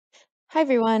Hi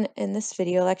everyone. In this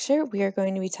video lecture, we are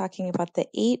going to be talking about the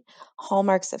 8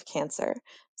 hallmarks of cancer.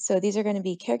 So these are going to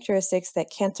be characteristics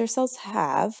that cancer cells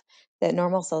have that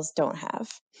normal cells don't have.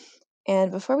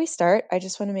 And before we start, I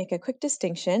just want to make a quick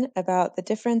distinction about the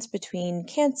difference between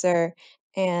cancer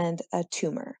and a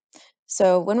tumor.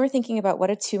 So when we're thinking about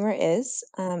what a tumor is,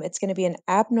 it's going to be an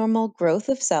abnormal growth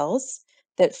of cells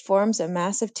that forms a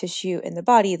mass of tissue in the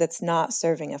body that's not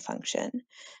serving a function.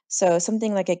 So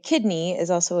something like a kidney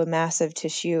is also a massive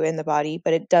tissue in the body,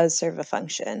 but it does serve a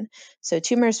function. So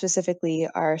tumors specifically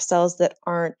are cells that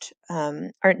aren't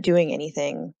doing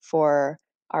anything for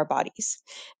our bodies.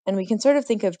 And we can sort of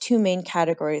think of two main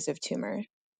categories of tumor.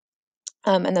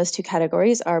 And those two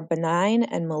categories are benign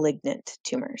and malignant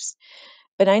tumors.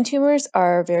 Benign tumors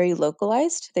are very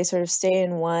localized. They sort of stay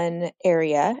in one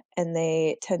area and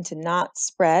they tend to not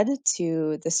spread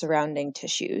to the surrounding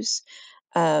tissues.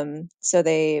 So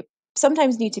they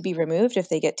sometimes need to be removed if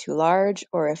they get too large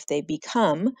or if they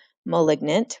become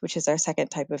malignant, which is our second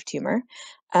type of tumor.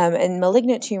 And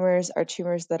malignant tumors are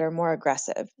tumors that are more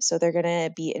aggressive. So they're going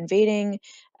to be invading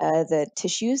the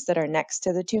tissues that are next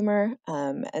to the tumor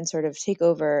and sort of take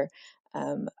over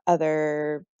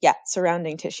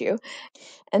surrounding tissue.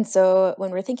 And so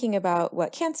when we're thinking about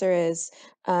what cancer is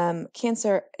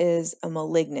a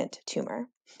malignant tumor.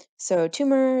 So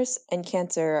tumors and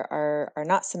cancer are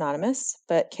not synonymous,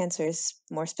 but cancer is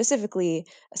more specifically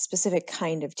a specific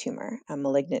kind of tumor, a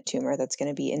malignant tumor that's going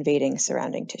to be invading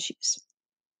surrounding tissues.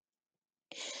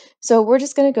 So we're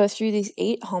just going to go through these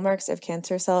 8 hallmarks of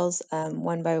cancer cells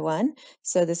one by one.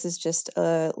 So this is just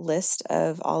a list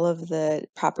of all of the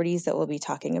properties that we'll be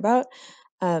talking about.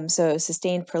 So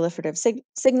sustained proliferative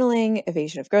signaling,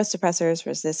 evasion of growth suppressors,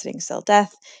 resisting cell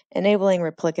death, enabling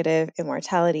replicative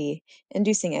immortality,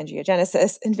 inducing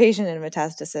angiogenesis, invasion and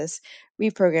metastasis,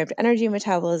 reprogrammed energy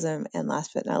metabolism, and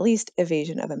last but not least,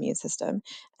 evasion of immune system.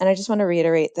 And I just want to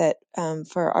reiterate that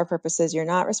for our purposes, you're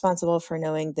not responsible for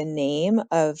knowing the name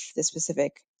of the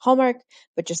specific hallmark,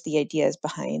 but just the ideas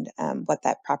behind what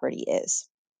that property is.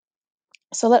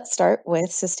 So let's start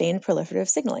with sustained proliferative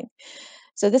signaling.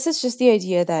 So this is just the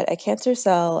idea that a cancer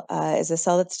cell is a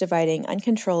cell that's dividing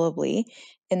uncontrollably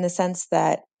in the sense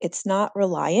that it's not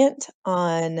reliant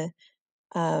on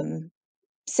um,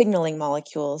 signaling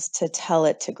molecules to tell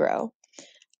it to grow.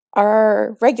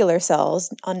 Our regular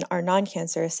cells, our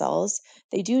non-cancerous cells,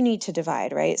 they do need to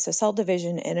divide, right? So cell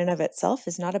division in and of itself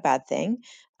is not a bad thing.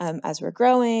 As we're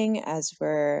growing,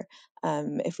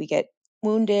 if we get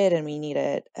wounded and we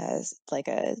need like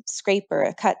a scrape or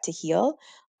a cut to heal,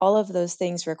 all of those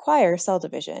things require cell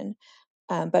division.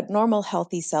 But normal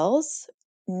healthy cells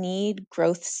need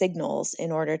growth signals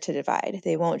in order to divide.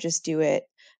 They won't just do it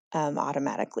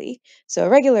automatically. So a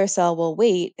regular cell will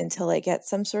wait until it gets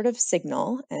some sort of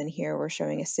signal. And here we're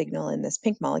showing a signal in this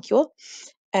pink molecule.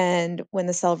 And when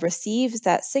the cell receives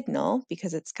that signal,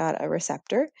 because it's got a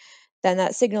receptor, then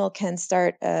that signal can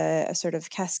start a sort of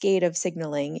cascade of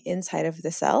signaling inside of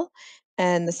the cell.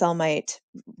 And the cell might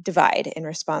divide in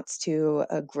response to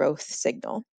a growth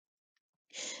signal.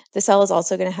 The cell is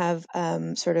also going to have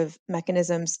sort of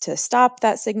mechanisms to stop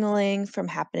that signaling from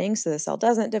happening so the cell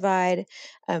doesn't divide.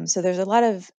 So there's a lot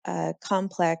of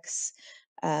complex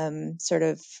sort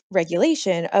of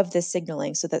regulation of this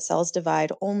signaling so that cells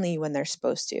divide only when they're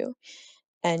supposed to.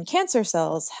 And cancer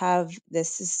cells have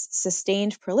this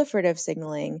sustained proliferative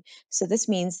signaling. So this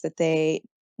means that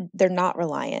they're not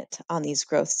reliant on these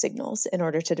growth signals in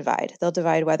order to divide. They'll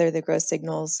divide whether the growth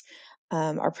signals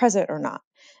are present or not.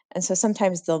 And so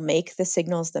sometimes they'll make the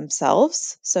signals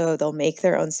themselves. So they'll make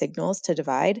their own signals to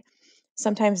divide.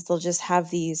 Sometimes they'll just have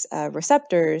these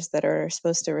receptors that are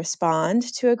supposed to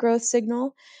respond to a growth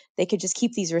signal. They could just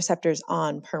keep these receptors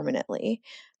on permanently.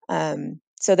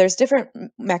 So there's different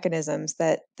mechanisms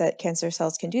that cancer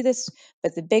cells can do this,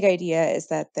 but the big idea is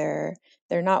that they're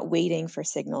not waiting for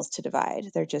signals to divide.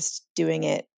 They're just doing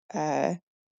it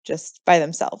just by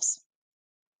themselves.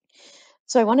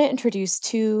 So I want to introduce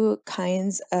two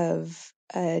kinds of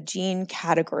gene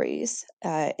categories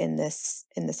in this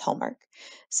hallmark.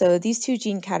 So these two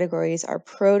gene categories are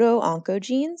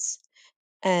proto-oncogenes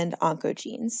and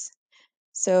oncogenes.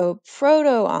 So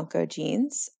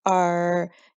proto-oncogenes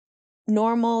are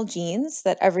normal genes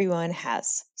that everyone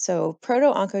has. So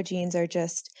proto-oncogenes are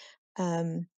just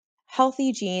um,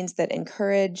 healthy genes that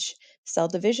encourage cell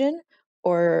division,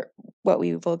 or what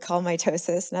we will call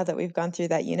mitosis now that we've gone through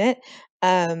that unit.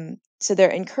 So they're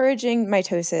encouraging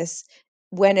mitosis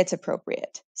when it's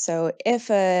appropriate. So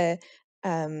if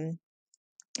um,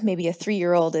 maybe a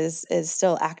 3-year-old is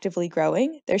still actively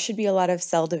growing, there should be a lot of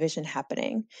cell division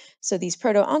happening. So these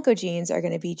proto-oncogenes are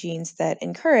going to be genes that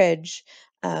encourage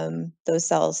those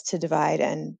cells to divide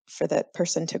and for the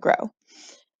person to grow.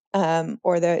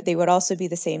 They would also be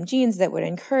the same genes that would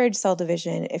encourage cell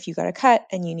division if you got a cut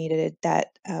and you needed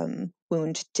that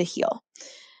wound to heal.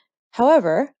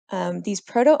 However, these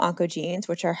proto-oncogenes,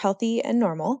 which are healthy and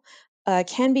normal,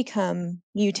 can become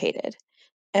mutated.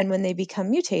 And when they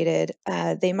become mutated,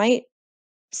 they might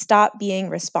stop being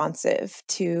responsive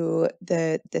to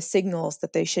the signals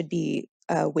that they should be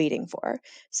waiting for.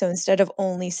 So instead of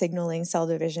only signaling cell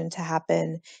division to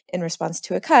happen in response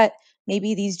to a cut,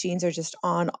 maybe these genes are just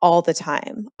on all the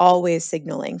time, always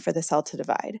signaling for the cell to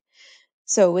divide.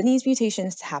 So when these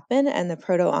mutations happen and the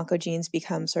proto-oncogenes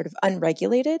become sort of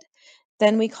unregulated,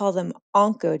 then we call them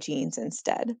oncogenes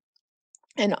instead.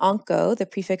 And onco, the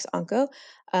prefix onco,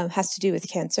 has to do with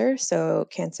cancer. So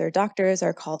cancer doctors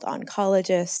are called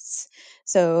oncologists.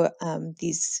 So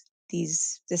this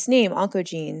name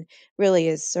oncogene really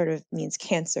is sort of means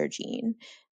cancer gene,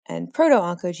 and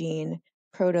proto-oncogene,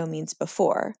 proto means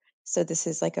before. So this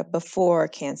is like a before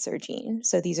cancer gene.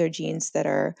 So these are genes that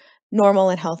are normal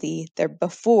and healthy. They're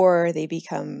before they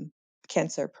become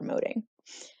cancer promoting.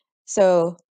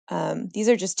 So these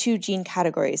are just two gene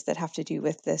categories that have to do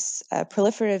with this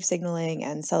proliferative signaling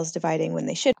and cells dividing when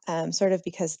they should, sort of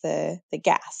because the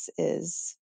gas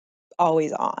is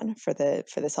always on for the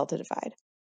cell to divide.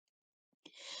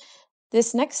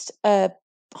 This next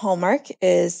hallmark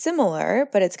is similar,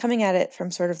 but it's coming at it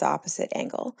from sort of the opposite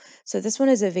angle. So this one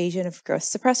is evasion of growth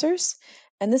suppressors.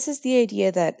 And this is the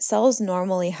idea that cells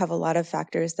normally have a lot of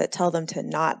factors that tell them to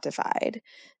not divide.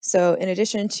 So in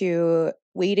addition to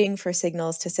waiting for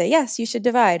signals to say, yes, you should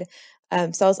divide,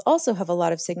 cells also have a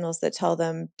lot of signals that tell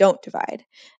them don't divide.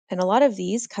 And a lot of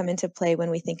these come into play when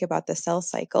we think about the cell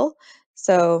cycle.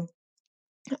 So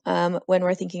when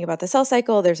we're thinking about the cell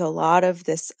cycle, there's a lot of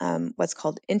this what's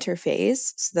called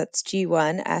interphase. So that's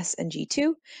G1, S, and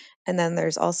G2. And then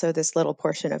there's also this little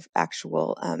portion of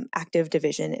actual active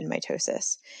division in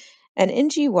mitosis. And in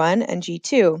G1 and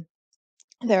G2,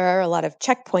 there are a lot of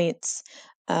checkpoints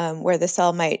where the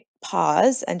cell might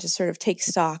pause and just sort of take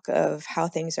stock of how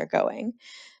things are going.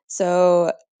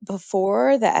 So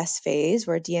before the S phase,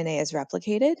 where DNA is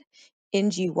replicated, in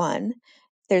G1,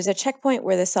 there's a checkpoint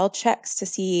where the cell checks to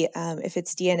see if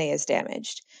its DNA is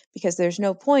damaged, because there's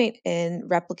no point in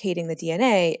replicating the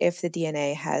DNA if the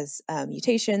DNA has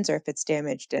mutations or if it's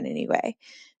damaged in any way.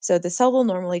 So the cell will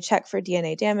normally check for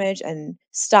DNA damage and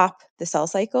stop the cell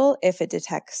cycle if it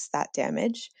detects that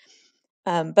damage.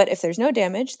 But if there's no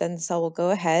damage, then the cell will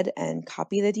go ahead and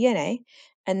copy the DNA.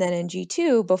 And then in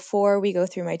G2, before we go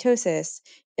through mitosis,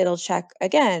 it'll check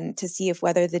again to see if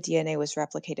whether the DNA was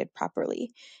replicated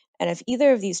properly. And if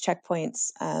either of these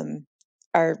checkpoints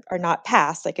are not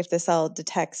passed, like if the cell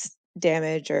detects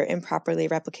damage or improperly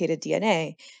replicated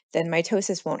DNA, then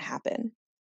mitosis won't happen.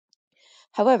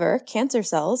 However, cancer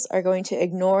cells are going to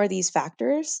ignore these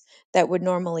factors that would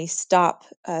normally stop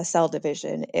cell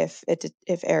division if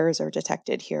errors are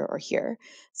detected here or here.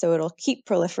 So it'll keep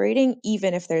proliferating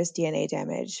even if there's DNA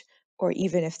damage or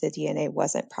even if the DNA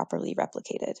wasn't properly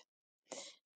replicated.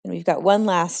 And we've got one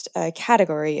last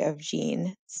category of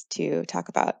genes to talk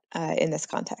about in this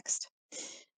context.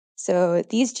 So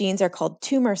these genes are called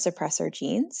tumor suppressor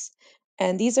genes.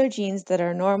 And these are genes that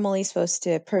are normally supposed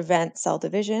to prevent cell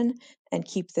division and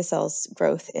keep the cell's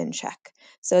growth in check.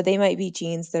 So they might be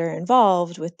genes that are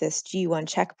involved with this G1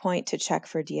 checkpoint to check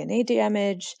for DNA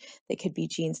damage. They could be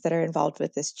genes that are involved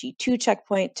with this G2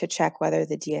 checkpoint to check whether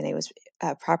the DNA was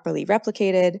properly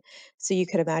replicated. So you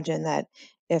could imagine that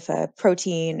if a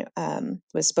protein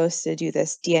was supposed to do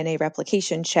this DNA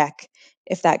replication check,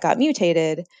 if that got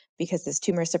mutated, because this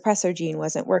tumor suppressor gene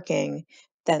wasn't working,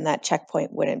 then that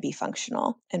checkpoint wouldn't be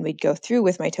functional. And we'd go through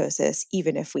with mitosis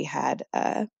even if we had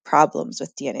problems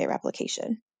with DNA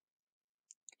replication.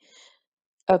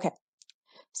 Okay,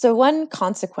 so one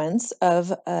consequence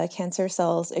of cancer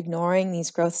cells ignoring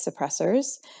these growth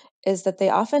suppressors is that they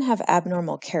often have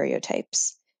abnormal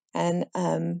karyotypes. And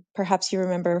perhaps you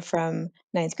remember from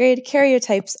ninth grade,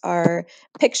 karyotypes are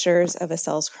pictures of a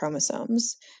cell's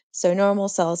chromosomes. So normal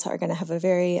cells are going to have a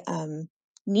very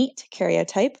neat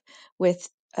karyotype with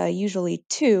usually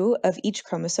two of each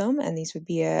chromosome, and these would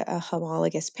be a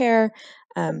homologous pair.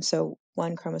 So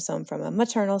one chromosome from a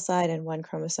maternal side and one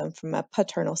chromosome from a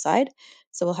paternal side.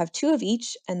 So we'll have two of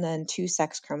each and then two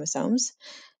sex chromosomes.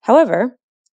 However,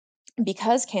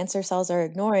 because cancer cells are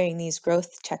ignoring these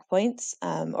growth checkpoints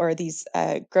or these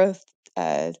growth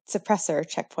suppressor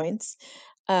checkpoints,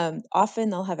 often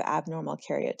they'll have abnormal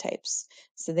karyotypes.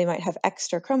 So they might have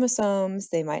extra chromosomes,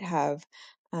 they might have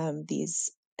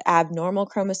these abnormal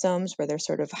chromosomes where they're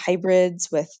sort of hybrids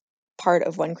with part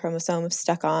of one chromosome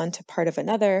stuck on to part of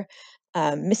another.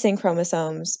 missing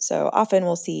chromosomes. So often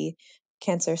we'll see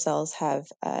cancer cells have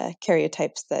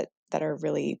karyotypes that are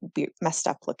really messed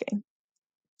up looking.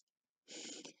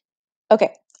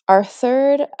 Okay, our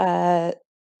third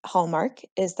hallmark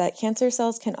is that cancer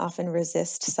cells can often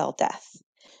resist cell death.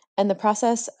 And the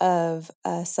process of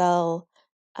a cell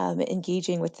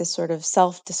engaging with this sort of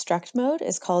self destruct mode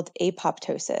is called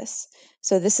apoptosis.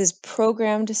 So, this is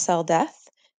programmed cell death,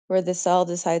 where the cell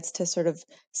decides to sort of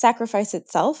sacrifice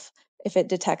itself if it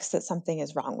detects that something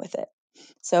is wrong with it.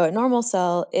 So, a normal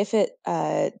cell, if it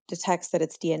detects that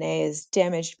its DNA is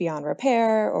damaged beyond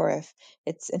repair, or if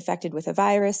it's infected with a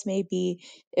virus, maybe,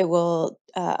 it will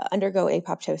undergo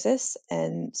apoptosis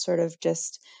and sort of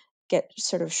just get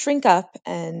sort of shrink up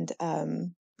and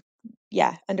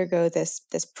yeah, undergo this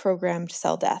programmed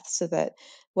cell death so that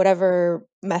whatever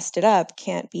messed it up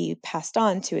can't be passed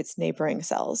on to its neighboring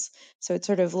cells. So it's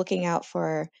sort of looking out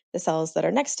for the cells that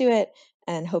are next to it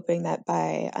and hoping that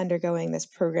by undergoing this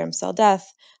programmed cell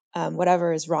death,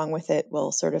 whatever is wrong with it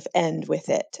will sort of end with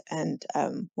it and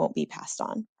won't be passed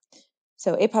on.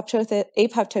 So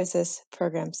apoptosis,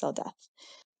 programmed cell death.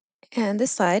 And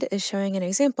this slide is showing an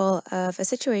example of a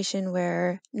situation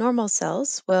where normal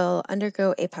cells will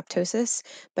undergo apoptosis,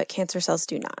 but cancer cells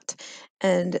do not.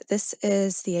 And this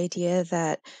is the idea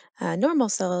that normal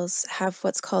cells have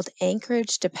what's called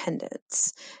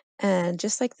Anchorage-dependence. And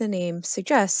just like the name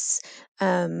suggests,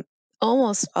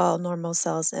 almost all normal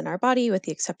cells in our body, with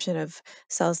the exception of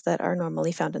cells that are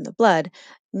normally found in the blood,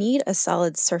 need a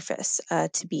solid surface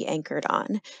to be anchored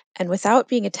on. And without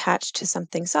being attached to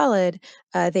something solid,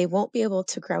 they won't be able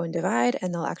to grow and divide,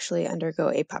 and they'll actually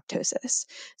undergo apoptosis.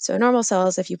 So normal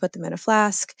cells, if you put them in a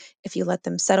flask, if you let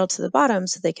them settle to the bottom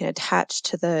so they can attach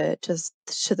to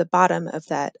the bottom of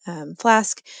that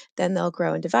flask, then they'll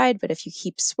grow and divide. But if you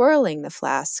keep swirling the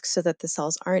flask so that the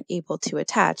cells aren't able to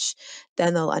attach,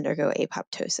 then they'll undergo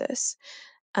apoptosis.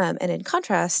 And in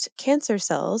contrast, cancer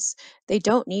cells, they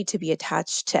don't need to be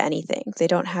attached to anything. They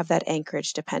don't have that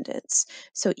anchorage dependence.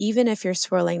 So even if you're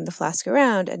swirling the flask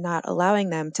around and not allowing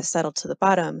them to settle to the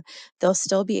bottom, they'll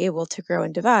still be able to grow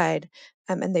and divide,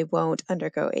 and they won't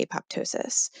undergo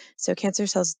apoptosis. So cancer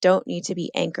cells don't need to be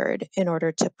anchored in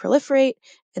order to proliferate,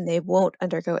 and they won't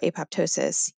undergo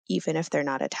apoptosis even if they're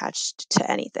not attached to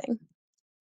anything.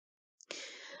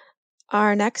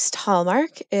 Our next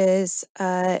hallmark is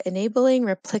enabling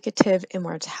replicative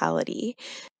immortality.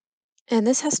 And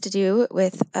this has to do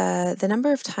with the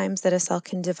number of times that a cell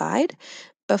can divide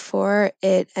before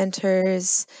it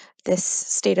enters this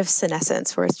state of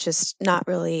senescence, where it's just not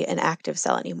really an active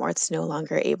cell anymore. It's no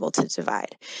longer able to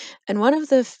divide. And one of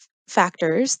the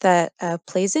factors that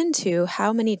plays into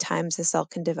how many times a cell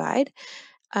can divide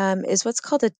is what's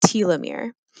called a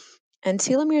telomere. And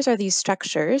telomeres are these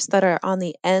structures that are on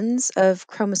the ends of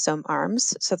chromosome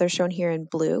arms. So they're shown here in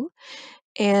blue.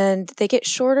 And they get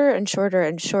shorter and shorter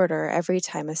and shorter every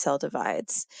time a cell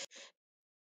divides.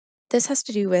 This has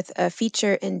to do with a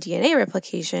feature in DNA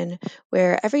replication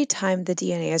where every time the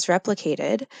DNA is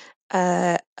replicated,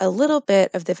 a little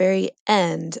bit of the very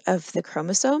end of the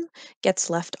chromosome gets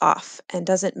left off and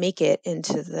doesn't make it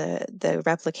into the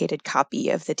replicated copy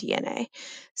of the DNA.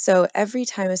 So every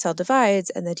time a cell divides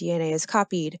and the DNA is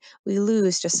copied, we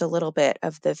lose just a little bit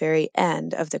of the very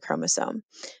end of the chromosome.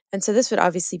 And so this would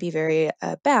obviously be very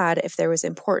bad if there was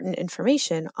important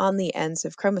information on the ends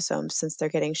of chromosomes, since they're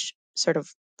getting sort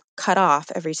of cut off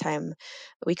every time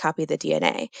we copy the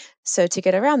DNA. So to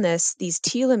get around this, these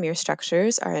telomere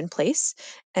structures are in place,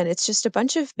 and it's just a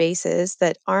bunch of bases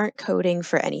that aren't coding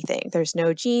for anything. There's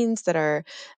no genes that are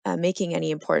making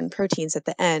any important proteins at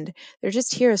the end. They're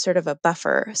just here as sort of a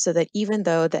buffer, so that even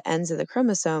though the ends of the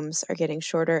chromosomes are getting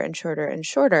shorter and shorter and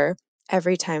shorter,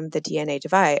 every time the DNA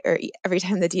divide or every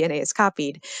time the DNA is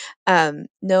copied,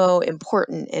 no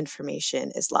important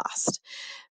information is lost.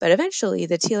 But eventually,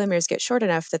 the telomeres get short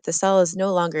enough that the cell is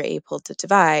no longer able to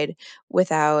divide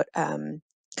without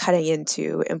cutting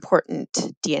into important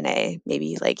DNA,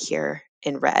 maybe like here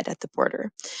in red at the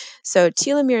border. So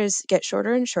telomeres get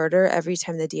shorter and shorter every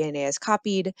time the DNA is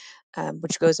copied,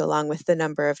 which goes along with the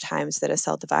number of times that a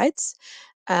cell divides.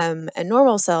 And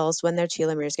normal cells, when their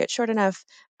telomeres get short enough,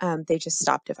 they just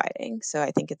stop dividing. So I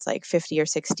think it's like 50 or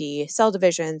 60 cell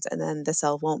divisions, and then the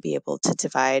cell won't be able to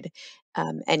divide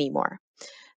anymore.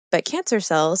 But cancer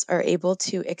cells are able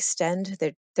to extend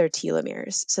their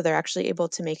telomeres. So they're actually able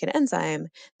to make an enzyme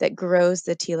that grows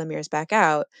the telomeres back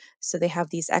out. So they have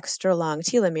these extra long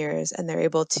telomeres, and they're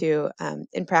able to,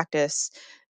 in practice,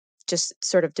 just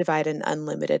sort of divide an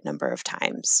unlimited number of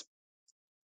times.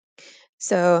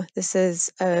 So this is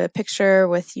a picture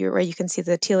with you where you can see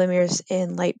the telomeres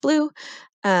in light blue.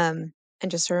 And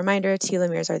just a reminder,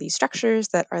 telomeres are these structures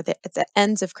that are at the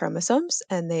ends of chromosomes,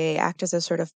 and they act as a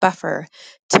sort of buffer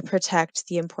to protect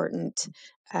the important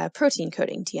protein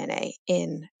coding DNA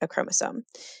in a chromosome.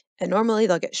 And normally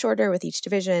they'll get shorter with each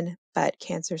division, but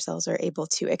cancer cells are able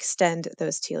to extend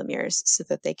those telomeres so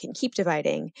that they can keep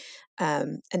dividing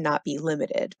and not be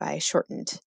limited by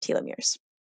shortened telomeres.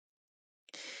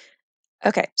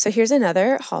 Okay, so here's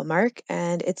another hallmark,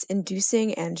 and it's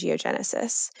inducing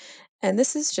angiogenesis. And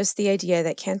this is just the idea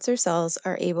that cancer cells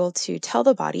are able to tell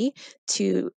the body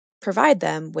to provide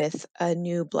them with a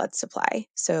new blood supply.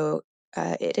 So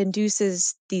it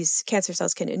induces, these cancer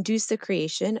cells can induce the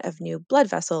creation of new blood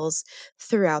vessels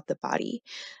throughout the body.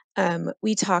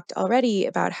 We talked already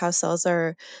about how cells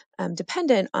are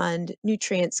dependent on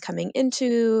nutrients coming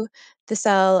into the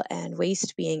cell and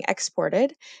waste being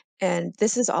exported. And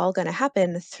this is all going to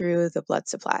happen through the blood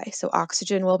supply. So,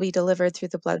 oxygen will be delivered through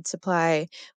the blood supply,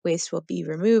 waste will be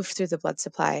removed through the blood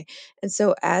supply. And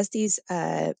so, as these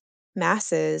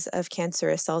masses of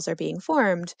cancerous cells are being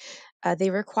formed,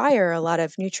 they require a lot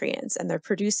of nutrients and they're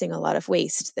producing a lot of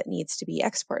waste that needs to be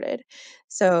exported.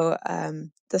 So,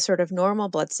 the sort of normal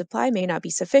blood supply may not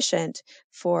be sufficient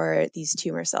for these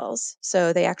tumor cells.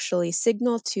 So, they actually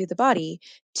signal to the body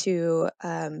to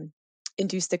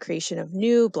induce the creation of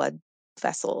new blood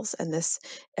vessels. And this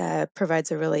provides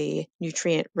a really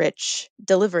nutrient rich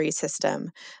delivery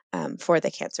system for the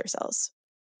cancer cells.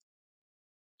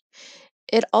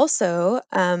 It also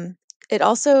it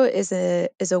also is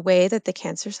a way that the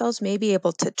cancer cells may be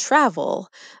able to travel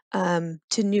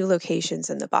to new locations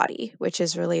in the body, which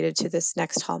is related to this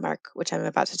next hallmark, which I'm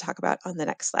about to talk about on the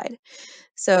next slide.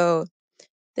 So,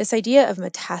 this idea of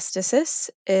metastasis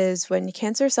is when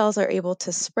cancer cells are able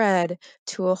to spread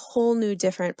to a whole new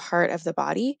different part of the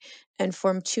body and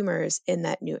form tumors in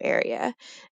that new area.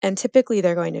 And typically,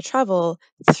 they're going to travel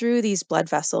through these blood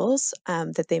vessels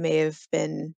that they may have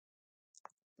been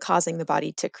causing the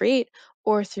body to create,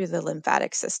 or through the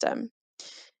lymphatic system.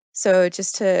 So,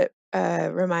 just to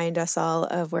remind us all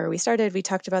of where we started, we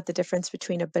talked about the difference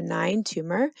between a benign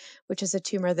tumor, which is a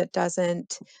tumor that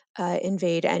doesn't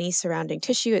invade any surrounding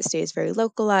tissue, it stays very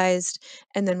localized.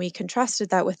 And then we contrasted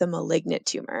that with a malignant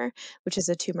tumor, which is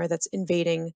a tumor that's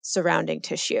invading surrounding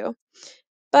tissue.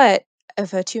 But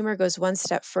if a tumor goes one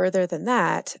step further than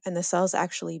that, and the cells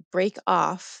actually break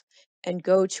off and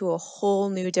go to a whole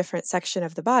new different section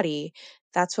of the body,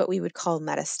 that's what we would call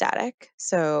metastatic.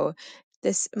 So,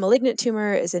 this malignant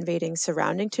tumor is invading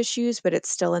surrounding tissues, but it's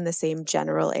still in the same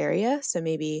general area. So,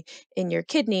 maybe in your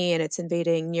kidney and it's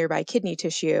invading nearby kidney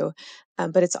tissue,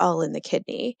 but it's all in the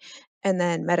kidney. And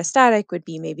then metastatic would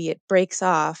be maybe it breaks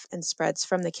off and spreads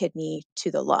from the kidney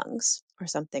to the lungs or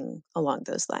something along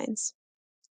those lines.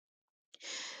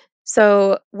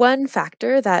 So, one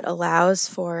factor that allows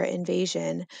for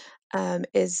invasion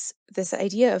is this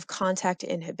idea of contact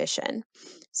inhibition.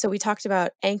 So, we talked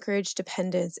about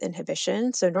anchorage-dependence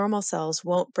inhibition. So, normal cells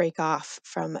won't break off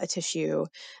from a tissue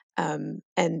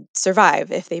and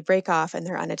survive. If they break off and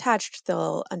they're unattached,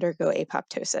 they'll undergo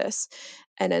apoptosis.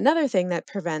 And another thing that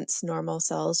prevents normal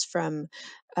cells from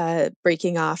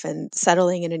breaking off and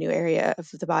settling in a new area of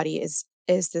the body is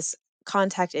this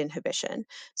contact inhibition.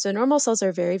 So normal cells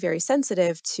are very, very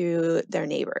sensitive to their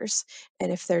neighbors,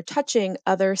 and if they're touching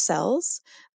other cells,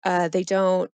 they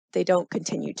don't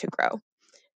continue to grow.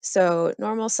 So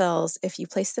normal cells, if you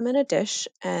place them in a dish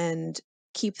and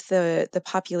keep the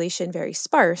population very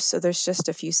sparse, so there's just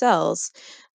a few cells,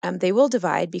 they will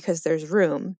divide because there's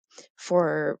room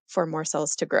for more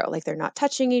cells to grow. Like they're not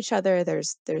touching each other.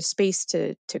 There's space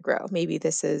to grow. Maybe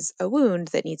this is a wound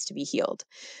that needs to be healed.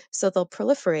 So they'll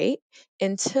proliferate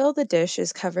until the dish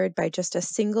is covered by just a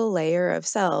single layer of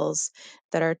cells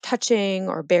that are touching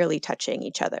or barely touching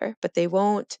each other. But they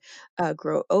won't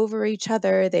grow over each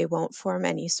other. They won't form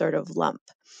any sort of lump.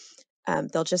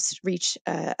 They'll just reach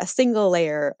a single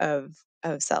layer of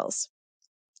cells.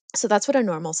 So that's what a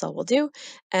normal cell will do.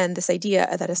 And this idea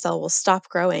that a cell will stop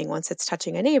growing once it's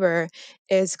touching a neighbor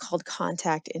is called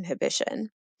contact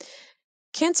inhibition.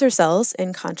 Cancer cells,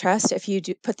 in contrast, if you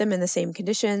put them in the same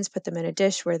conditions, put them in a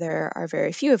dish where there are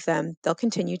very few of them, they'll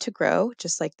continue to grow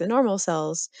just like the normal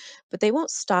cells, but they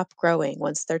won't stop growing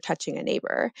once they're touching a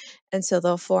neighbor. And so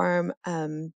they'll form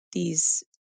these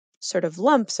sort of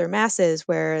lumps or masses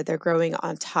where they're growing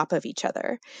on top of each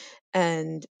other.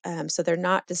 And so they're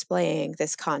not displaying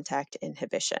this contact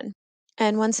inhibition.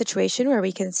 And one situation where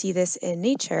we can see this in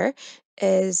nature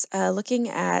is looking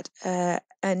at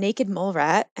a naked mole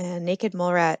rat and naked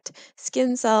mole rat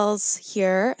skin cells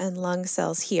here and lung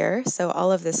cells here. So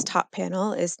all of this top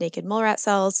panel is naked mole rat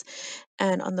cells.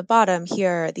 And on the bottom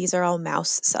here, these are all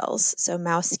mouse cells. So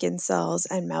mouse skin cells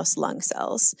and mouse lung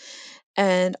cells.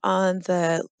 And on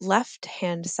the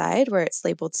left-hand side, where it's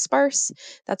labeled sparse,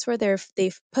 that's where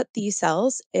they've put these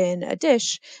cells in a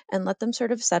dish and let them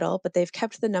sort of settle, but they've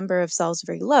kept the number of cells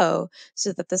very low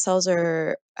so that the cells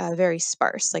are very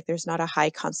sparse, like there's not a high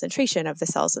concentration of the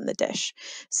cells in the dish.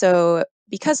 So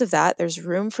because of that, there's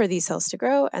room for these cells to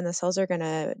grow, and the cells are going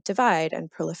to divide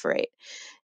and proliferate.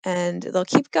 And they'll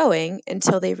keep going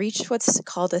until they reach what's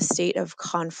called a state of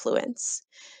confluence.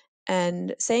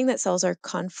 And saying that cells are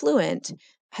confluent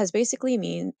has basically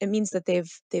means that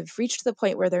they've reached the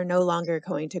point where they're no longer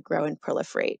going to grow and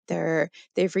proliferate.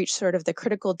 They've reached sort of the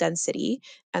critical density,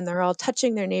 and they're all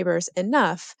touching their neighbors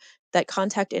enough that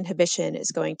contact inhibition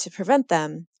is going to prevent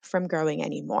them from growing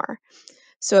anymore.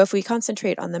 So if we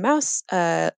concentrate on the mouse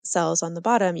cells on the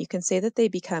bottom, you can say that they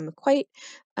become quite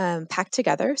packed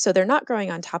together. So they're not growing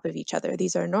on top of each other.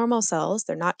 These are normal cells.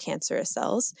 They're not cancerous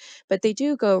cells, but they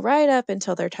do go right up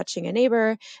until they're touching a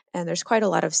neighbor. And there's quite a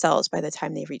lot of cells by the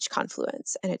time they reach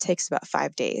confluence. And it takes about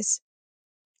 5 days.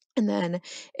 And then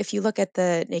if you look at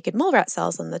the naked mole rat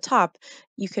cells on the top,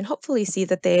 you can hopefully see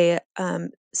that they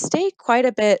stay quite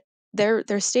a bit.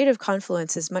 Their state of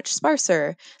confluence is much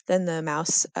sparser than the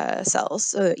mouse cells.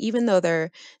 So even though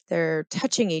they're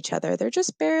touching each other, they're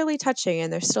just barely touching,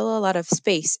 and there's still a lot of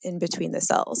space in between the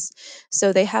cells.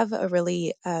 So they have a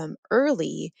really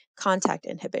early contact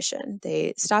inhibition.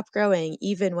 They stop growing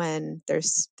even when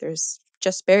there's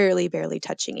just barely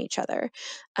touching each other.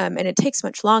 And it takes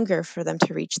much longer for them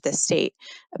to reach this state,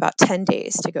 about 10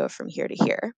 days to go from here to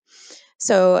here.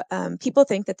 So people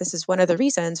think that this is one of the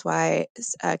reasons why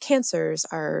cancers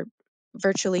are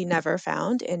virtually never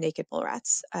found in naked mole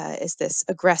rats, is this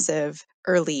aggressive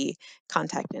early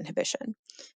contact inhibition.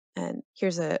 And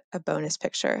here's a bonus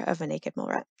picture of a naked mole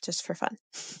rat, just for fun.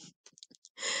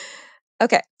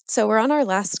 Okay, so we're on our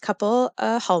last couple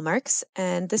hallmarks,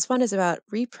 and this one is about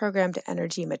reprogrammed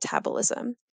energy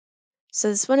metabolism. So,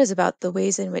 this one is about the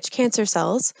ways in which cancer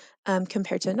cells,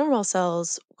 compared to normal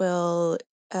cells, will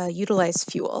utilize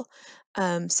fuel.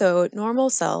 So, normal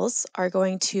cells are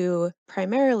going to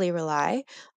primarily rely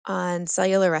on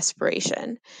cellular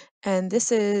respiration. And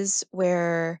this is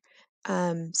where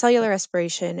cellular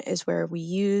respiration is where we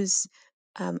use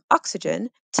oxygen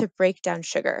to break down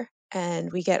sugar.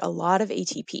 And we get a lot of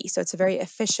ATP. So, it's a very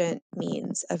efficient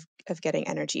means of getting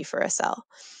energy for a cell.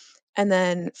 And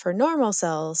then for normal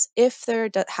cells, if there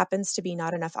happens to be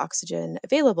not enough oxygen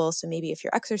available, so maybe if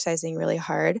you're exercising really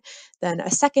hard, then a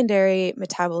secondary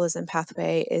metabolism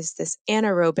pathway is this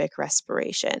anaerobic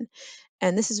respiration.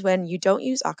 And this is when you don't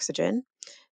use oxygen,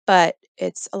 but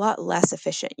it's a lot less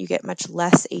efficient. You get much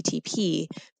less ATP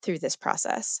through this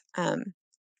process.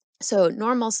 So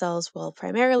normal cells will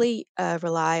primarily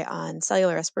rely on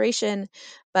cellular respiration,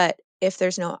 but if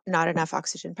there's not enough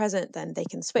oxygen present, then they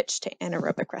can switch to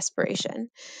anaerobic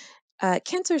respiration.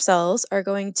 Cancer cells are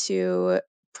going to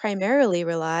primarily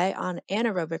rely on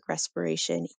anaerobic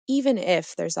respiration, even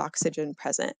if there's oxygen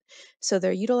present. So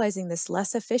they're utilizing this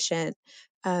less efficient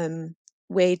um,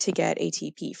 way to get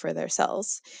ATP for their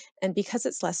cells. And because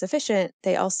it's less efficient,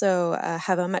 they also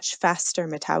have a much faster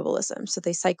metabolism. So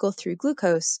they cycle through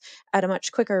glucose at a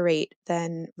much quicker rate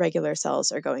than regular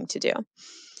cells are going to do.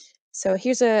 So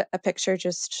here's a picture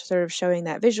just sort of showing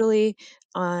that visually.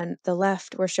 On the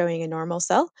left, we're showing a normal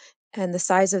cell, and the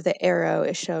size of the arrow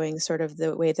is showing sort of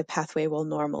the way the pathway will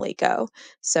normally go.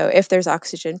 So if there's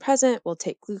oxygen present, we'll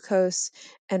take glucose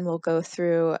and we'll go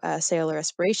through cellular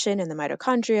respiration in the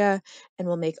mitochondria, and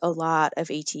we'll make a lot of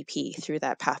ATP through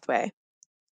that pathway.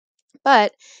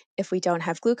 But if we don't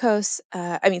have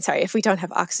if we don't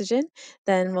have oxygen,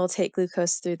 then we'll take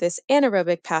glucose through this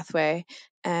anaerobic pathway,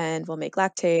 and we'll make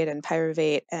lactate and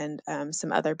pyruvate and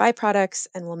some other byproducts,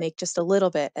 and we'll make just a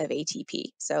little bit of ATP.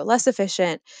 So less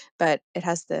efficient, but it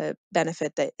has the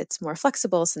benefit that it's more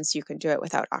flexible since you can do it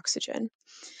without oxygen.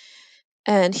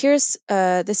 And here's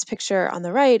this picture on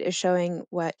the right is showing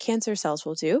what cancer cells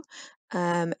will do.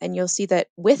 And you'll see that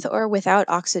with or without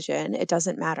oxygen, it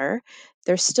doesn't matter.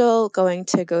 They're still going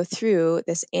to go through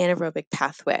this anaerobic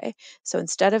pathway. So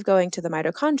instead of going to the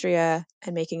mitochondria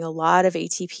and making a lot of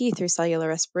ATP through cellular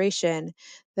respiration,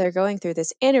 they're going through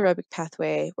this anaerobic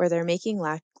pathway where they're making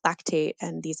lactate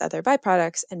and these other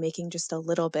byproducts and making just a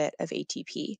little bit of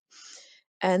ATP.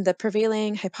 And the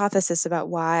prevailing hypothesis about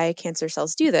why cancer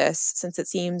cells do this, since it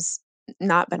seems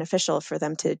not beneficial for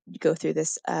them to go through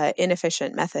this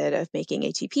inefficient method of making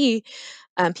ATP,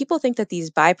 people think that these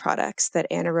byproducts that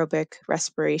anaerobic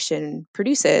respiration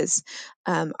produces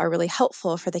are really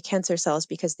helpful for the cancer cells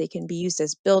because they can be used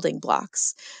as building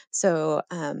blocks. So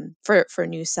for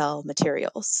new cell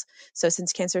materials. So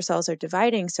since cancer cells are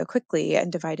dividing so quickly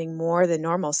and dividing more than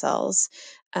normal cells,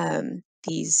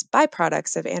 these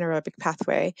byproducts of anaerobic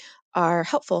pathway are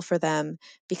helpful for them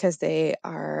because they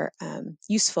are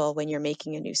useful when you're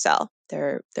making a new cell.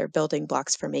 They're building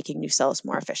blocks for making new cells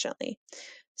more efficiently.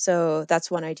 So that's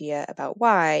one idea about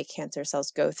why cancer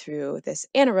cells go through this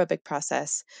anaerobic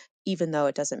process, even though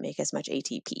it doesn't make as much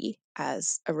ATP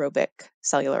as aerobic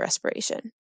cellular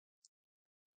respiration.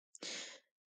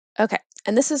 Okay,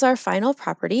 and this is our final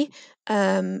property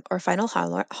or final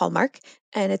hallmark,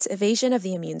 and it's evasion of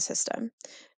the immune system.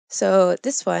 So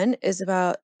this one is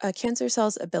about a cancer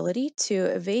cell's ability to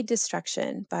evade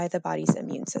destruction by the body's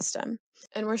immune system.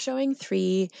 And we're showing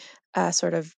three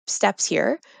sort of steps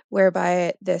here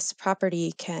whereby this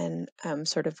property can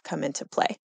sort of come into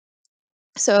play.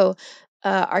 So,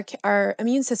 our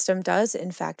immune system does,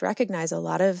 in fact, recognize a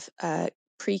lot of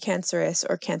precancerous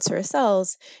or cancerous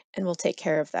cells and will take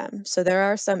care of them. So, there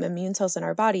are some immune cells in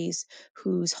our bodies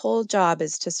whose whole job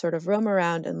is to sort of roam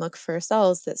around and look for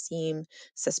cells that seem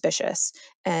suspicious,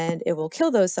 and it will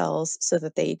kill those cells so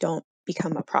that they don't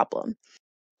become a problem.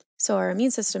 So, our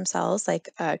immune system cells, like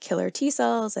killer T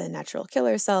cells and natural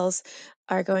killer cells,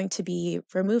 are going to be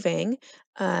removing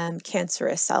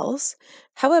cancerous cells.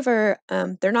 However,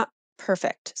 they're not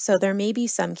perfect. So, there may be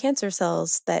some cancer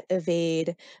cells that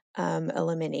evade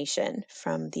elimination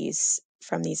from these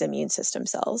immune system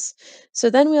cells. So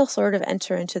then we'll sort of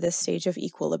enter into this stage of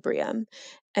equilibrium.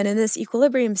 And in this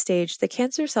equilibrium stage, the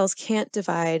cancer cells can't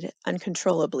divide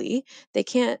uncontrollably. They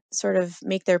can't sort of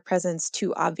make their presence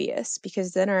too obvious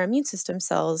because then our immune system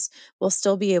cells will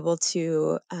still be able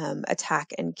to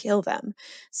attack and kill them.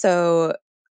 So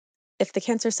if the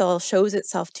cancer cell shows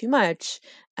itself too much,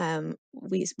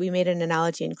 we made an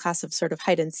analogy in class of sort of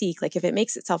hide and seek. Like if it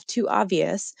makes itself too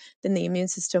obvious, then the immune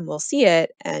system will see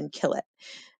it and kill it.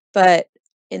 But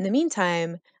in the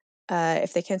meantime,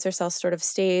 if the cancer cell sort of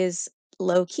stays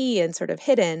low key and sort of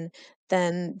hidden,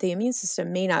 then the immune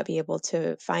system may not be able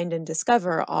to find and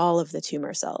discover all of the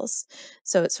tumor cells.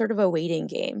 So it's sort of a waiting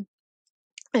game.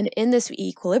 And in this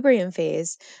equilibrium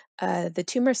phase, the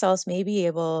tumor cells may be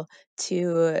able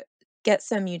to get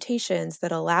some mutations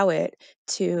that allow it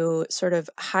to sort of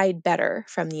hide better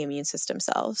from the immune system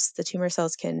cells. The tumor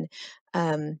cells can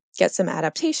get some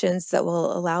adaptations that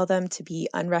will allow them to be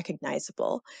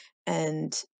unrecognizable.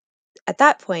 And at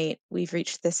that point, we've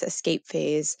reached this escape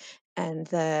phase, and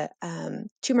the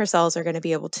tumor cells are going to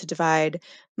be able to divide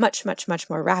much, much,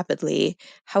 much more rapidly.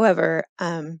 However,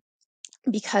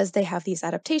 because they have these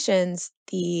adaptations,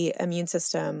 the immune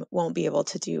system won't be able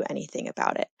to do anything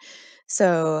about it.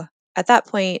 So at that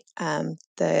point,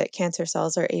 the cancer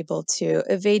cells are able to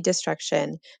evade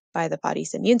destruction by the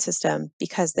body's immune system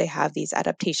because they have these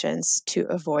adaptations to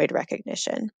avoid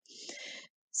recognition.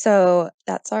 So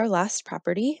that's our last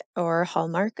property or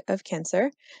hallmark of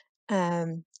cancer.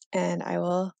 Um, and I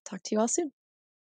will talk to you all soon.